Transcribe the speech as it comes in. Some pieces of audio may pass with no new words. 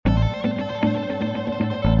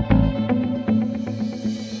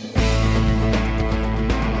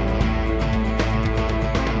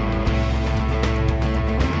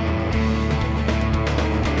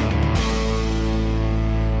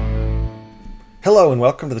Hello and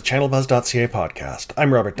welcome to the ChannelBuzz.ca podcast.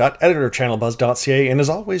 I'm Robert Dutt, editor of ChannelBuzz.ca, and as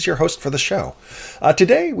always, your host for the show.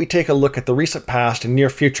 Today, we take a look at the recent past and near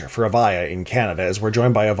future for Avaya in Canada, as we're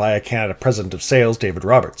joined by Avaya Canada President of Sales, David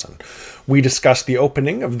Robertson. We discuss the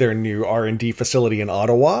opening of their new R&D facility in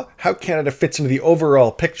Ottawa, how Canada fits into the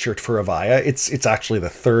overall picture for Avaya. It's actually the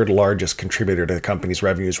third largest contributor to the company's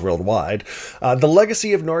revenues worldwide. The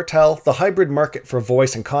legacy of Nortel, the hybrid market for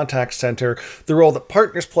voice and contact center, the role that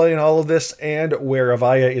partners play in all of this, and where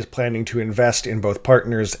Avaya is planning to invest in both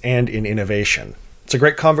partners and in innovation. It's a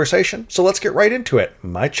great conversation, so let's get right into it.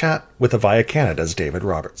 My chat with Avaya Canada's David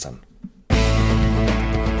Robertson.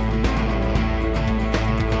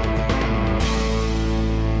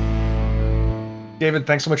 David,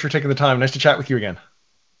 thanks so much for taking the time. Nice to chat with you again.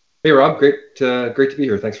 Hey, Rob. Great to be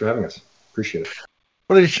here. Thanks for having us. Appreciate it.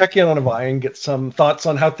 Wanted to check in on Avaya and get some thoughts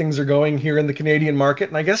on how things are going here in the Canadian market.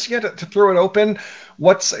 And I guess to throw it open,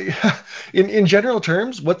 what's in general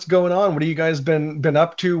terms, what's going on? What have you guys been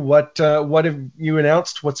up to? What have you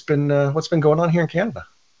announced? What's been going on here in Canada?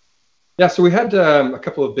 Yeah, so we had a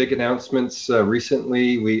couple of big announcements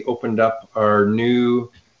recently. We opened up our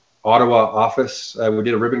new Ottawa office. We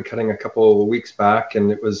did a ribbon cutting a couple of weeks back,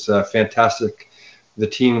 and it was fantastic. The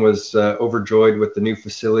team was overjoyed with the new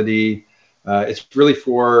facility. It's really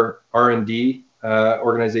for R&D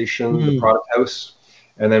organization, the product house,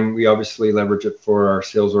 and then we obviously leverage it for our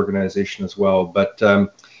sales organization as well. But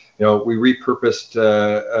we repurposed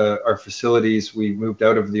our facilities. We moved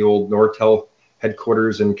out of the old Nortel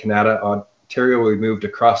headquarters in Canada, Ontario. We moved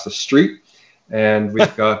across the street. And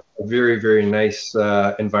we've got a very, very nice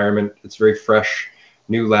environment. It's very fresh,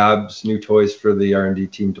 new labs, new toys for the R&D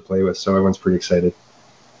team to play with. So everyone's pretty excited.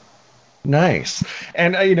 Nice.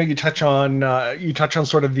 And you touch on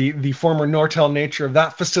sort of the former Nortel nature of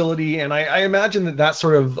that facility, and I imagine that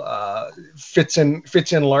sort of fits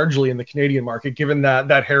in largely in the Canadian market, given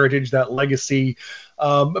that heritage, that legacy,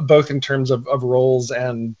 both in terms of roles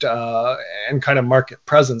and kind of market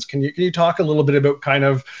presence. Can you talk a little bit about kind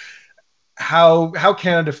of how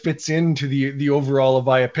Canada fits into the overall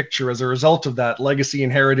Avaya picture as a result of that legacy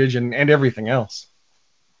and heritage and everything else?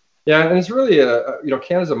 Yeah, and it's really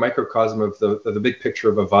Canada's a microcosm of the big picture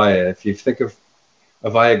of Avaya. If you think of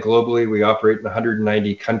Avaya globally, we operate in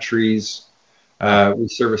 190 countries. We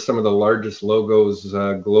service some of the largest logos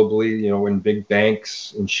globally, in big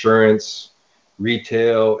banks, insurance,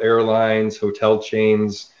 retail, airlines, hotel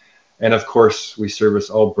chains. And of course, we service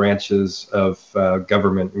all branches of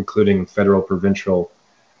government, including federal, provincial,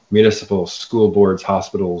 municipal, school boards,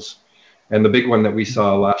 hospitals. And the big one that we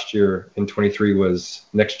saw last year in 23 was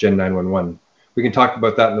Next Gen 911. We can talk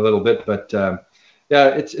about that in a little bit, but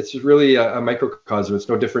it's really a microcosm. It's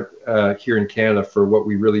no different here in Canada for what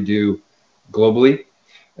we really do globally.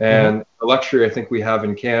 And the luxury I think we have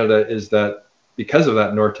in Canada is that because of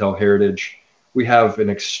that Nortel heritage, we have an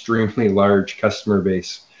extremely large customer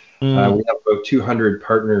base. We have about 200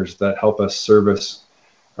 partners that help us service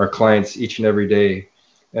our clients each and every day.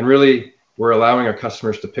 And really, we're allowing our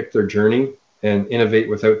customers to pick their journey and innovate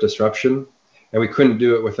without disruption. And we couldn't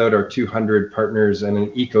do it without our 200 partners and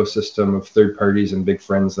an ecosystem of third parties and big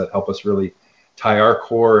friends that help us really tie our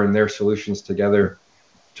core and their solutions together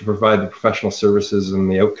to provide the professional services and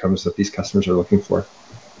the outcomes that these customers are looking for.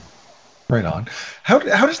 Right on. How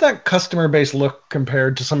does that customer base look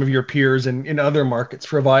compared to some of your peers in other markets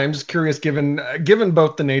for Avaya? I'm just curious, given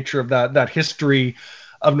both the nature of that history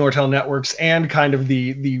of Nortel networks and kind of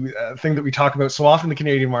the thing that we talk about so often in the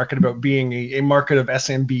Canadian market about being a market of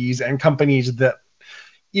SMBs and companies that,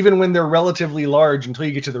 even when they're relatively large, until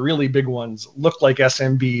you get to the really big ones, look like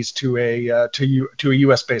SMBs to a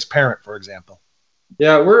US based parent, for example.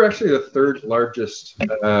 Yeah, we're actually the third largest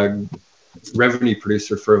revenue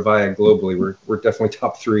producer for Avaya globally. We're definitely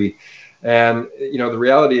top three. And the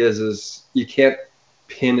reality is you can't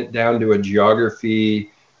pin it down to a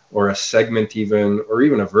geography or a segment or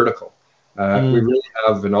even a vertical. We really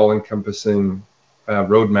have an all-encompassing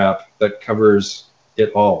roadmap that covers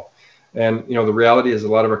it all. And the reality is a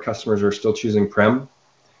lot of our customers are still choosing prem.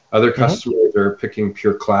 Other customers are picking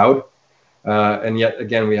pure cloud. And yet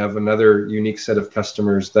again, we have another unique set of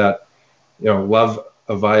customers that love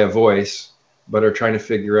Avaya Voice, but are trying to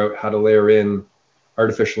figure out how to layer in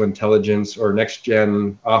artificial intelligence or next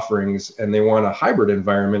gen offerings, and they want a hybrid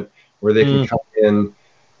environment where they can come in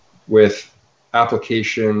with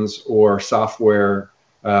applications or software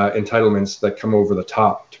entitlements that come over the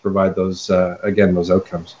top to provide those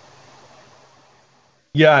outcomes.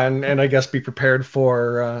 Yeah, and I guess be prepared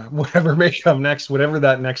for whatever may come next, whatever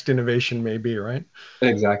that next innovation may be, right?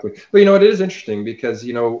 Exactly. But it is interesting because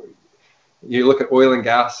you look at oil and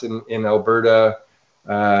gas in Alberta,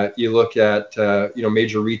 You look at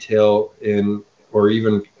major retail or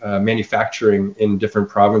even manufacturing in different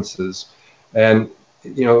provinces, and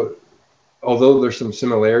although there's some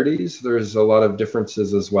similarities, there's a lot of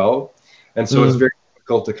differences as well. And so it's very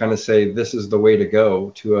difficult to kind of say this is the way to go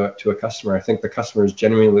to a customer. I think the customer is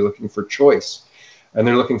genuinely looking for choice, and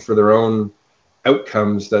they're looking for their own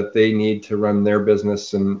outcomes that they need to run their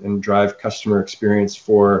business and drive customer experience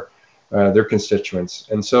for their constituents.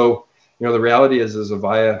 And so, the reality is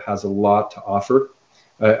Avaya has a lot to offer.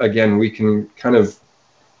 Again, we can kind of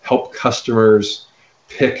help customers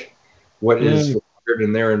pick what is required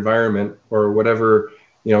in their environment, or whatever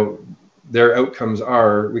their outcomes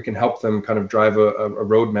are. We can help them kind of drive a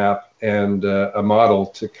roadmap and a model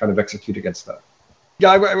to kind of execute against that.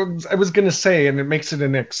 Yeah, I was going to say, and it makes it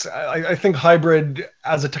I think hybrid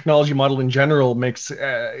as a technology model in general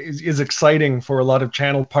is exciting for a lot of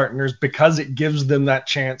channel partners, because it gives them that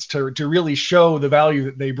chance to really show the value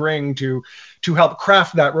that they bring to help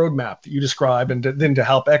craft that roadmap that you describe, and then to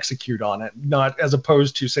help execute on it, not as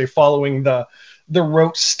opposed to, say, following the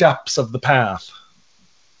rote steps of the path.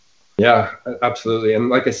 Yeah, absolutely. And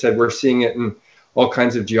like I said, we're seeing it in all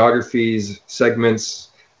kinds of geographies, segments,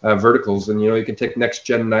 verticals. And you can take Next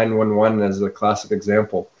Gen 911 as a classic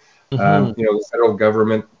example. The federal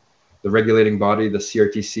government, the regulating body, the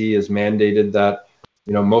CRTC, has mandated that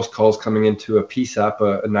most calls coming into a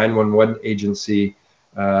PSAP, a 911 agency,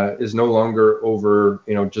 is no longer over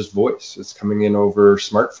just voice. It's coming in over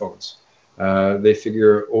smartphones. They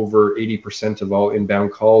figure over 80% of all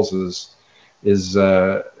inbound calls is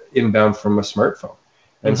inbound from a smartphone.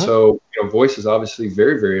 And so voice is obviously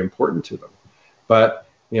very, very important to them. But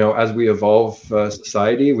as we evolve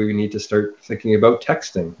society, we need to start thinking about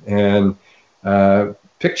texting and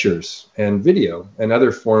pictures and video and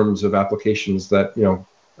other forms of applications that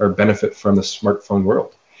are benefit from the smartphone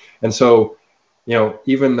world. And so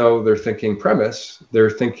even though they're thinking premise, they're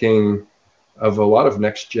thinking of a lot of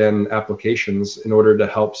next gen applications in order to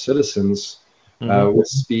help citizens with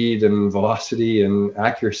speed and velocity and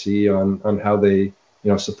accuracy on how they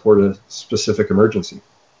support a specific emergency.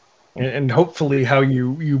 And hopefully how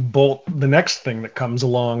you bolt the next thing that comes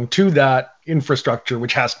along to that infrastructure,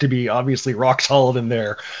 which has to be obviously rock solid in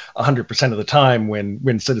there 100% of the time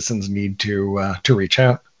when citizens need to reach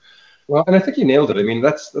out. Well, and I think you nailed it. I mean,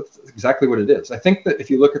 that's exactly what it is. I think that if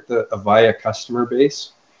you look at the Avaya customer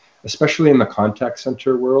base, especially in the contact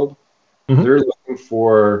center world, they're looking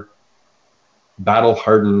for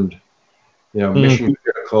battle-hardened,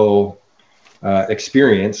 mission-critical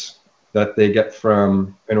experience that they get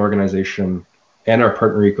from an organization and our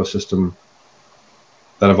partner ecosystem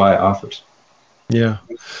that Avaya offers. Yeah.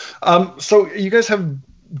 So you guys have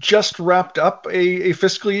just wrapped up a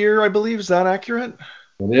fiscal year, I believe. Is that accurate?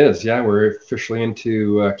 It is. Yeah, we're officially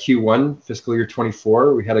into Q1 fiscal year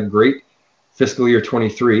 24. We had a great fiscal year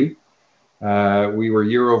 23. We were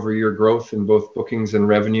year-over-year growth in both bookings and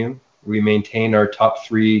revenue. We maintained our top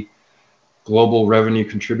 3 global revenue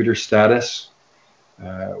contributor status.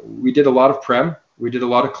 We did a lot of prem. We did a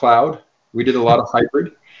lot of cloud. We did a lot of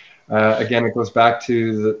hybrid. Again, it goes back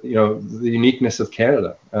to the uniqueness of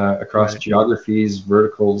Canada across geographies,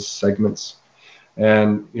 verticals, segments,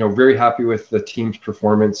 and very happy with the team's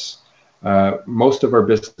performance. Most of our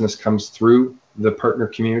business comes through the partner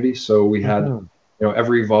community, so we had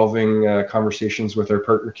ever evolving conversations with our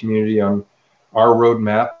partner community on our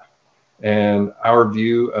roadmap and our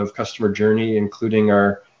view of customer journey, including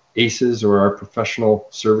our ACEs, or our professional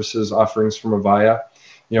services offerings from Avaya.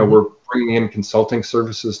 We're bringing in consulting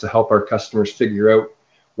services to help our customers figure out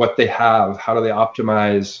what they have, how do they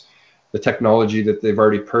optimize the technology that they've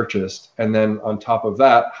already purchased, and then on top of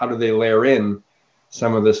that, how do they layer in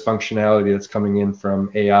some of this functionality that's coming in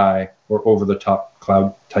from AI or over-the-top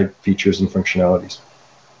cloud type features and functionalities.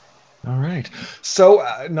 All right. So,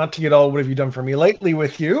 not to get all what have you done for me lately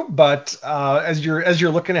with you, but as you're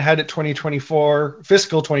looking ahead at 2024,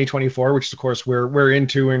 fiscal 2024, which of course we're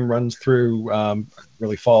into and runs through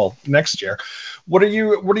really fall next year. What are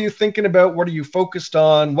you thinking about? What are you focused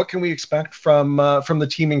on? What can we expect from the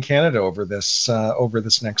team in Canada over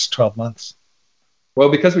this next 12 months? Well,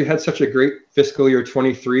 because we had such a great fiscal year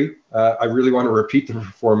 23, I really want to repeat the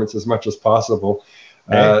performance as much as possible.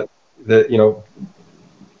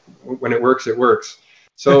 When it works, it works.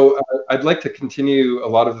 So I'd like to continue a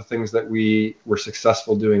lot of the things that we were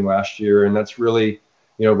successful doing last year, and that's really,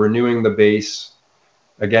 renewing the base.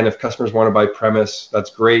 Again, if customers want to buy premise,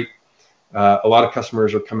 that's great. A lot of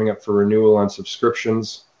customers are coming up for renewal on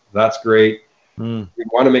subscriptions. That's great. We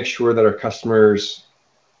want to make sure that our customers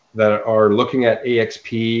that are looking at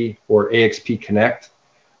AXP or AXP Connect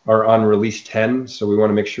are on release 10. So we want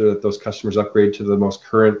to make sure that those customers upgrade to the most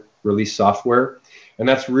current release software. And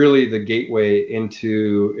that's really the gateway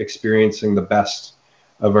into experiencing the best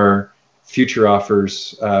of our future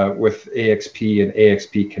offers with AXP and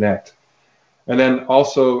AXP Connect. And then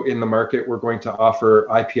also in the market, we're going to offer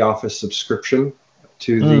IP Office subscription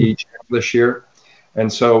to the channel this year.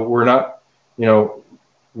 And so we're not,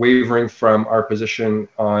 wavering from our position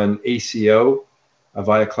on ACO,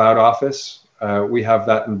 Avaya Cloud Office. We have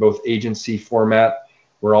that in both agency format.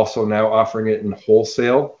 We're also now offering it in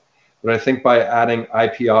wholesale. But I think by adding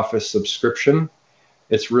IP Office subscription,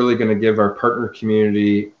 it's really going to give our partner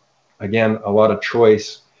community, again, a lot of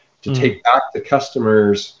choice to take back the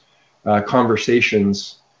customers'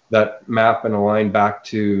 conversations that map and align back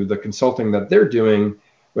to the consulting that they're doing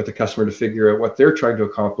with the customer to figure out what they're trying to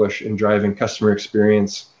accomplish in driving customer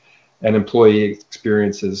experience and employee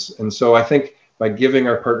experiences. And so I think by giving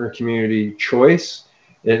our partner community choice,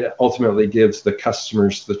 it ultimately gives the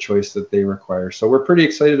customers the choice that they require. So we're pretty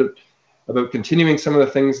excited about continuing some of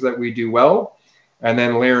the things that we do well, and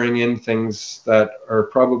then layering in things that are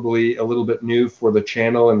probably a little bit new for the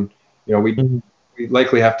channel. And we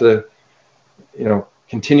likely have to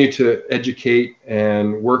continue to educate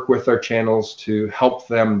and work with our channels to help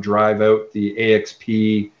them drive out the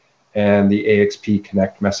AXP and the AXP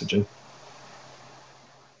Connect messaging.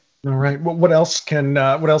 All right. Well, what else can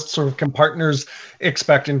partners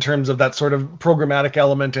expect in terms of that sort of programmatic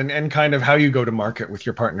element and kind of how you go to market with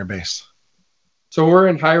your partner base? So we're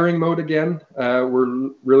in hiring mode again. We're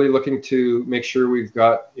really looking to make sure we've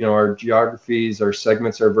got our geographies, our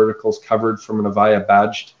segments, our verticals covered from an Avaya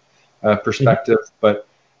badged perspective. But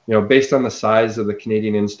based on the size of the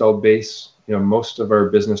Canadian installed base, most of our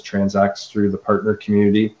business transacts through the partner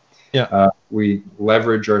community. We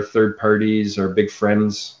leverage our third parties, our big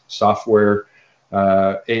friends software,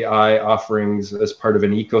 AI offerings as part of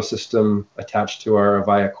an ecosystem attached to our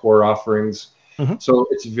Avaya core offerings. So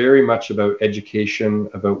it's very much about education,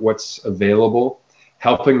 about what's available,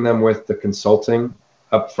 helping them with the consulting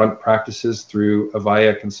upfront practices through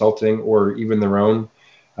Avaya Consulting or even their own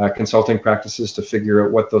consulting practices to figure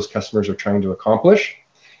out what those customers are trying to accomplish.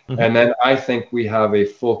 And then I think we have a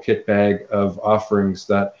full kit bag of offerings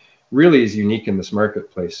that really is unique in this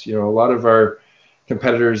marketplace. A lot of our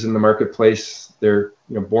competitors in the marketplace, they're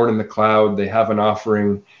born in the cloud, they have an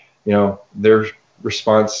offering, their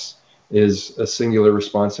response is a singular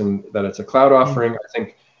response and that it's a cloud offering. I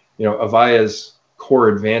think Avaya's core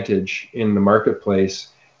advantage in the marketplace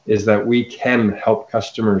is that we can help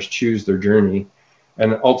customers choose their journey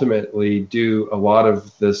and ultimately do a lot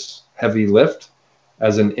of this heavy lift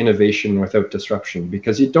as an innovation without disruption,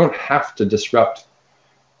 because you don't have to disrupt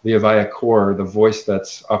the Avaya core, the voice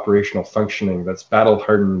that's operational functioning, that's battle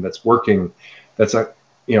hardened, that's working, that's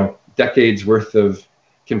decades worth of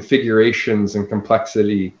configurations and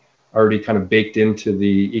complexity already kind of baked into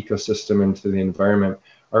the ecosystem, into the environment.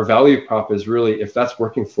 Our value prop is really, if that's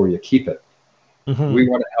working for you, keep it. We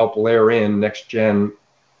want to help layer in next gen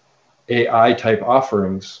AI type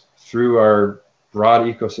offerings through our broad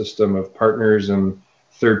ecosystem of partners and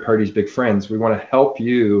third parties, big friends. We want to help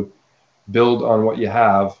you build on what you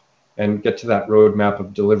have and get to that roadmap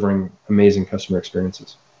of delivering amazing customer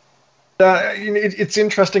experiences. It's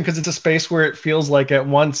interesting because it's a space where it feels like at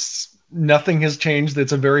once nothing has changed.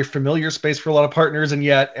 It's a very familiar space for a lot of partners, and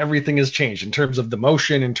yet everything has changed in terms of the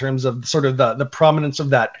motion, in terms of sort of the prominence of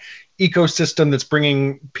that ecosystem that's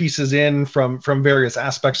bringing pieces in from various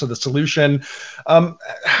aspects of the solution.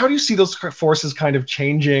 How do you see those forces kind of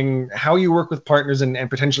changing how you work with partners and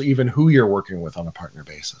potentially even who you're working with on a partner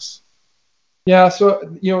basis? Yeah,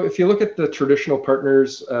 so if you look at the traditional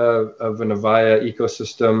partners of an Avaya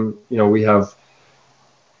ecosystem, we have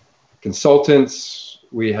consultants,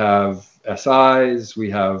 we have SIs, we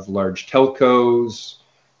have large telcos,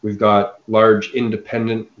 we've got large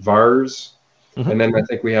independent VARs, and then I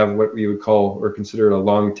think we have what we would call or consider a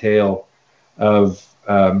long tail of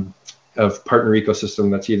partner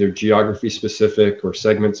ecosystem that's either geography specific or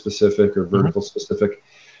segment specific or vertical specific.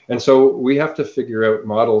 And so we have to figure out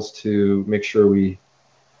models to make sure we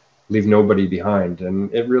leave nobody behind.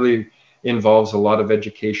 And it really involves a lot of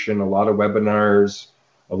education, a lot of webinars,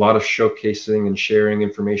 a lot of showcasing and sharing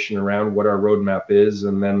information around what our roadmap is.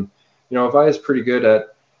 And then, Avaya is pretty good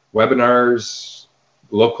at webinars,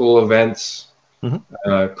 local events,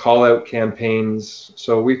 call out campaigns.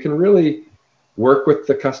 So we can really work with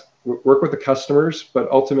the customers, but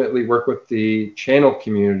ultimately work with the channel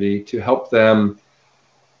community to help them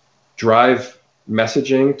drive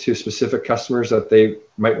messaging to specific customers that they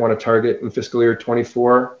might want to target in fiscal year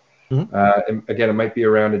 24. And again, it might be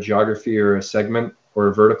around a geography or a segment or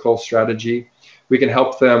a vertical strategy. We can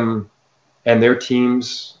help them and their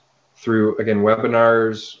teams through, again,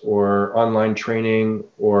 webinars or online training,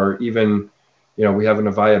 or even, we have an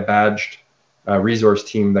Avaya badged resource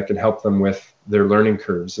team that can help them with their learning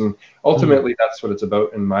curves. And ultimately, that's what it's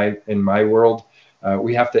about in my world.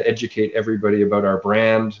 We have to educate everybody about our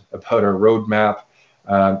brand, about our roadmap,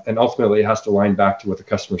 and ultimately it has to line back to what the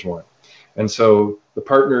customers want. And so the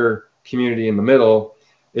partner community in the middle,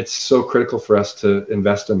 it's so critical for us to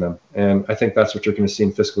invest in them. And I think that's what you're going to see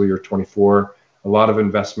in fiscal year 24, a lot of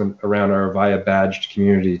investment around our Avaya badged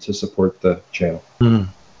community to support the channel.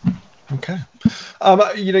 Okay.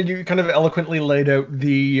 You kind of eloquently laid out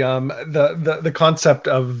the concept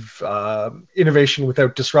of innovation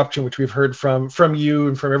without disruption, which we've heard from you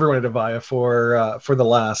and from everyone at Avaya for the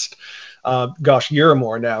last year or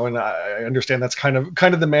more now, and I understand that's kind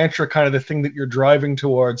of the mantra, kind of the thing that you're driving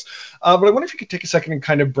towards. But I wonder if you could take a second and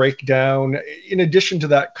kind of break down, in addition to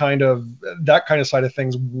that kind of side of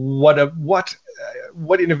things, what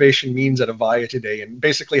innovation means at Avaya today, and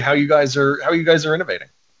basically how you guys are innovating.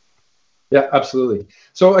 Yeah, absolutely.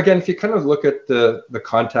 So again, if you kind of look at the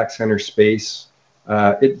contact center space,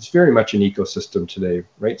 it's very much an ecosystem today,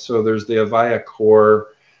 right? So there's the Avaya core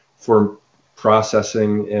for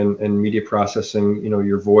processing and media processing,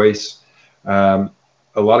 your voice. A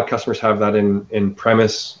lot of customers have that in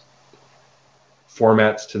premise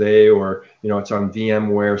formats today, or it's on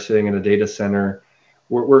VMware sitting in a data center.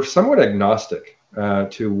 We're somewhat agnostic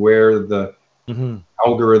to where the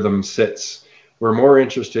algorithm sits. We're more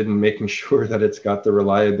interested in making sure that it's got the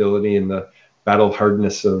reliability and the battle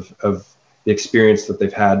hardness of the experience that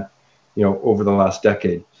they've had, over the last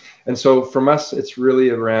decade. And so from us, it's really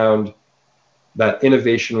around that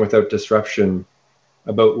innovation without disruption,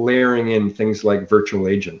 about layering in things like virtual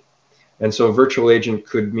agent. And so virtual agent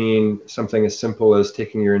could mean something as simple as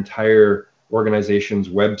taking your entire organization's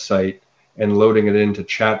website and loading it into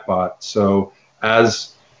chatbot. So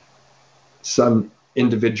as some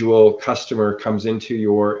individual customer comes into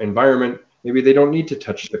your environment, maybe they don't need to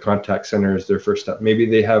touch the contact center as their first step. Maybe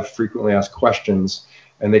they have frequently asked questions,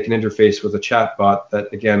 and they can interface with a chatbot that,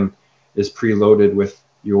 again, is preloaded with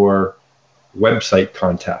your website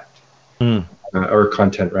contact or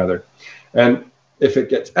content rather. And if it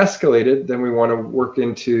gets escalated, then we want to work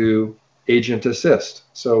into agent assist.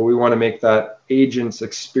 So we want to make that agent's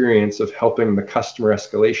experience of helping the customer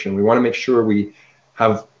escalation. We want to make sure we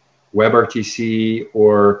have WebRTC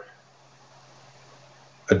or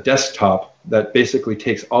a desktop that basically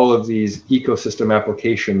takes all of these ecosystem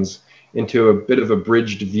applications into a bit of a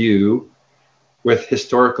bridged view with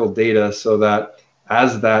historical data, so that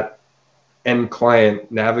as that end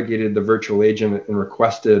client navigated the virtual agent and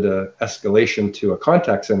requested an escalation to a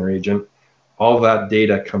contact center agent, all that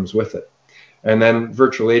data comes with it. And then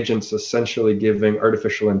virtual agents essentially giving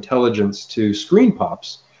artificial intelligence to screen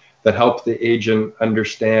pops that help the agent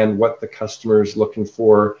understand what the customer is looking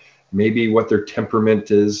for, maybe what their temperament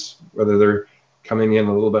is, whether they're coming in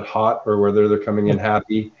a little bit hot or whether they're coming in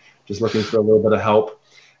happy, just looking for a little bit of help.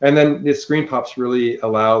 And then the screen pops really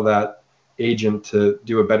allow that agent to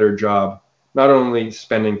do a better job, not only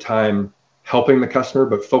spending time helping the customer,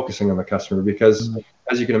 but focusing on the customer. Because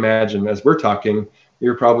as you can imagine, as we're talking,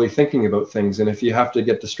 you're probably thinking about things. And if you have to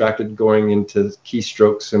get distracted going into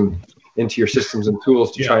keystrokes and into your systems and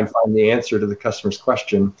tools to try and find the answer to the customer's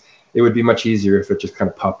question, it would be much easier if it just kind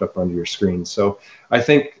of popped up onto your screen. So I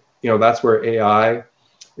think, that's where AI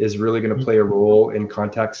is really going to play a role in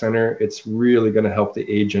contact center. It's really going to help the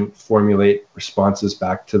agent formulate responses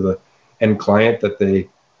back to the end client that they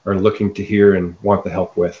are looking to hear and want the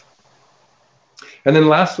help with. And then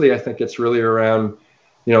lastly, I think it's really around,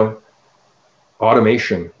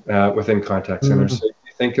 automation within contact centers. So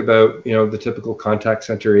you think about, the typical contact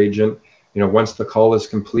center agent, once the call is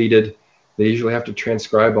completed, they usually have to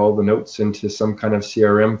transcribe all the notes into some kind of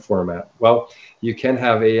CRM format. Well, you can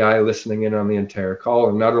have AI listening in on the entire call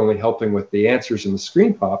and not only helping with the answers and the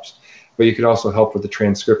screen pops, but you can also help with the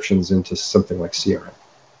transcriptions into something like CRM.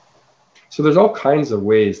 So there's all kinds of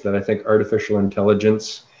ways that I think artificial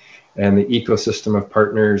intelligence and the ecosystem of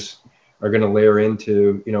partners are going to layer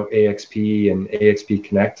into, AXP and AXP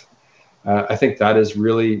Connect. I think that is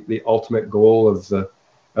really the ultimate goal of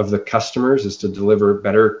the customers, is to deliver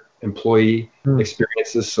better employee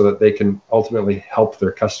experiences so that they can ultimately help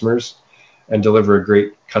their customers and deliver a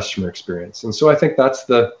great customer experience. And so I think that's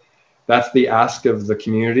the ask of the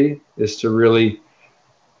community, is to really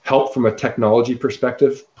help from a technology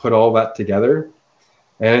perspective, put all that together.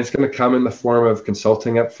 And it's going to come in the form of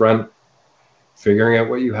consulting up front, figuring out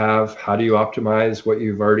what you have, how do you optimize what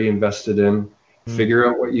you've already invested in, figure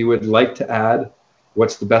out what you would like to add,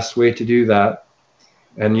 what's the best way to do that,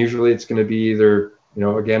 And usually it's going to be either,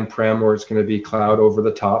 again, prem, or it's going to be cloud over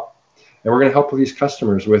the top. And we're going to help these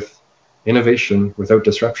customers with innovation without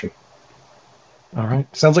disruption. All right.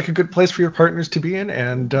 Sounds like a good place for your partners to be in,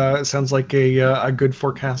 and it sounds like a good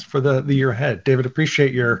forecast for the year ahead. David,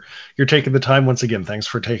 appreciate your taking the time once again. Thanks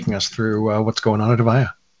for taking us through what's going on at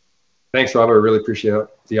Avaya. Thanks, Robert. I really appreciate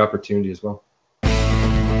the opportunity as well.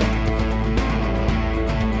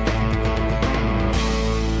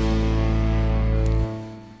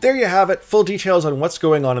 There you have it. Full details on what's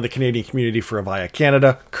going on in the Canadian community for Avaya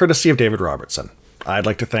Canada, courtesy of David Robertson. I'd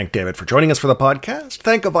like to thank David for joining us for the podcast,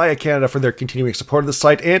 thank Avaya Canada for their continuing support of the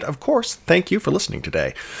site, and, of course, thank you for listening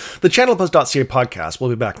today. The ChannelBuzz.ca podcast will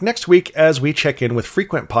be back next week as we check in with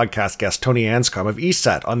frequent podcast guest Tony Anscombe of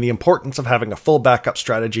ESET on the importance of having a full backup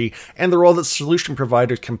strategy and the role that solution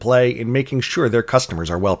providers can play in making sure their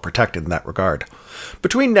customers are well protected in that regard.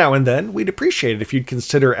 Between now and then, we'd appreciate it if you'd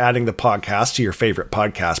consider adding the podcast to your favorite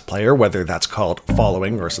podcast player, whether that's called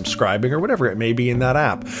following or subscribing or whatever it may be in that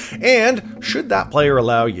app. And should that player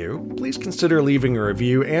allow you, please consider leaving a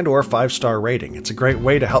review and or 5-star rating. It's a great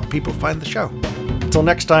way to help people find the show. Until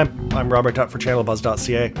next time, I'm Robert Dutt for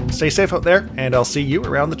ChannelBuzz.ca. Stay safe out there, and I'll see you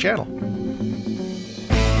around the channel.